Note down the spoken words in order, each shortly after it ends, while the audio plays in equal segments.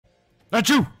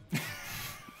Achoo!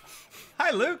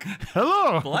 Hi, Luke.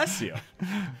 Hello. Bless you.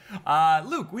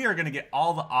 Luke, we are going to get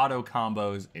all the auto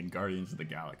combos in Guardians of the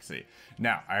Galaxy.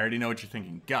 Now, I already know what you're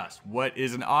thinking. Gus, what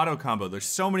is an auto combo? There's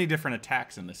so many different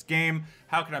attacks in this game.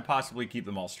 How can I possibly keep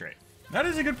them all straight? That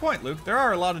is a good point, Luke. There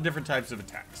are a lot of different types of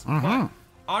attacks. But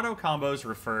auto combos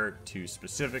refer to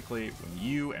specifically when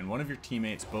you and one of your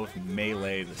teammates both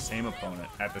melee the same opponent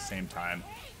at the same time.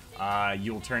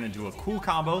 You'll turn into a cool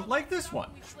combo like this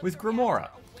one with Gamora.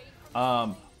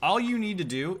 All you need to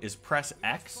do is press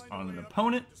X on an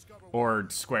opponent, or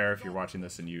square if you're watching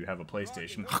this and you have a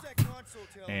PlayStation,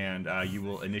 and you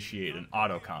will initiate an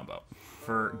auto combo.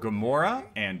 For Gamora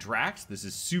and Drax, this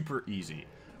is super easy.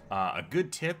 A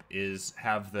good tip is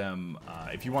have them,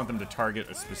 if you want them to target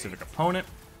a specific opponent,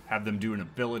 have them do an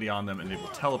ability on them and they will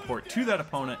teleport to that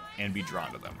opponent and be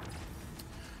drawn to them.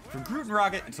 For Groot and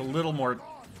Rocket, it's a little more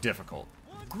difficult.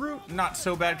 Groot, not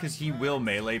so bad because he will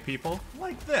melee people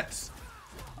like this.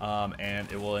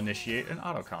 And it will initiate an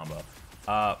auto combo.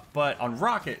 But on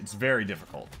Rocket, it's very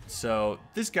difficult. So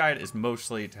this guide is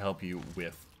mostly to help you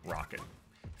with Rocket.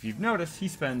 If you've noticed, he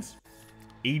spends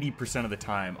 80% of the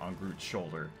time on Groot's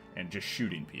shoulder and just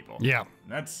shooting people. Yeah.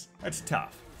 That's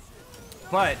tough.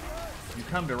 But you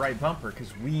come to right bumper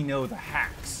because we know the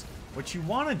hacks. What you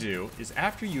want to do is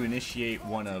after you initiate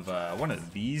one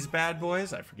of these bad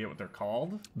boys, I forget what they're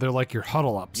called. They're like your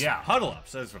huddle ups. Yeah, huddle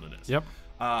ups. That's what it is. Yep.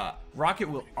 Rocket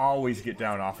will always get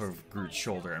down off of Groot's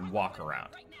shoulder and walk around.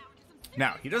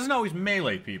 Now, he doesn't always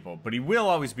melee people, but he will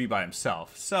always be by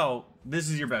himself. So this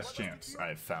is your best chance,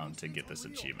 I've found, to get this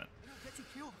achievement.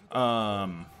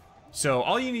 So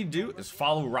all you need to do is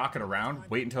follow Rocket around,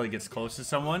 wait until he gets close to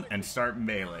someone, and start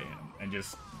meleeing him. And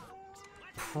just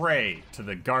pray to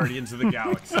the Guardians of the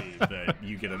Galaxy that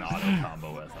you get an auto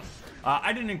combo with him.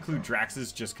 I didn't include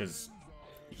Drax's just because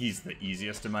he's the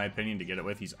easiest, in my opinion, to get it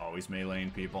with. He's always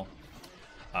meleeing people.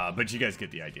 But you guys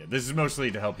get the idea. This is mostly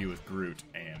to help you with Groot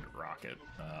and Rocket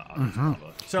on this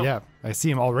combo. So Yeah, I see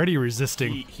him already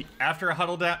resisting. After a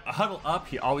huddle up,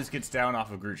 he always gets down off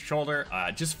of Groot's shoulder.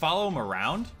 Just follow him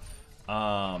around.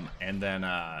 And then,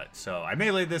 so I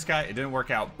meleeed this guy. It didn't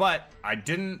work out, but I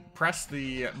didn't press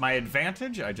my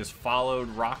advantage. I just followed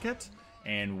Rocket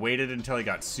and waited until he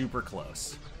got super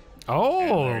close.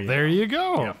 Oh, there you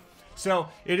go. Yeah. So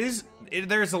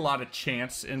there's a lot of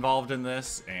chance involved in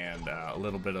this, and a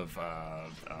little bit of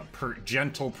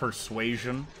gentle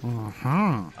persuasion.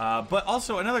 But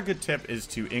also another good tip is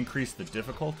to increase the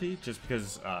difficulty, just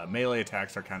because melee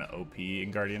attacks are kind of OP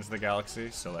in Guardians of the Galaxy.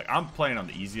 So like I'm playing on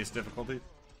the easiest difficulty,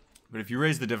 but if you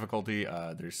raise the difficulty,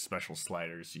 there's special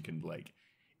sliders. You can like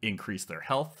increase their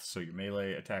health, so your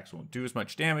melee attacks won't do as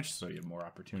much damage, so you have more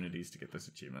opportunities to get this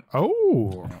achievement.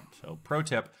 Oh. So pro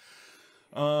tip.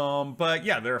 But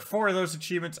yeah, there are 4 of those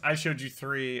achievements. I showed you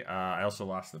 3. I also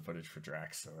lost the footage for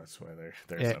Drax, so that's why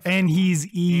there's and he's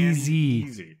easy.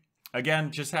 Easy.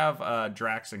 Again, just have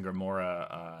Drax and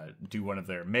Gamora do one of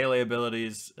their melee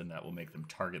abilities, and that will make them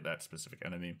target that specific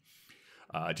enemy.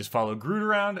 Just follow Groot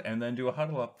around, and then do a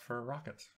huddle up for rockets.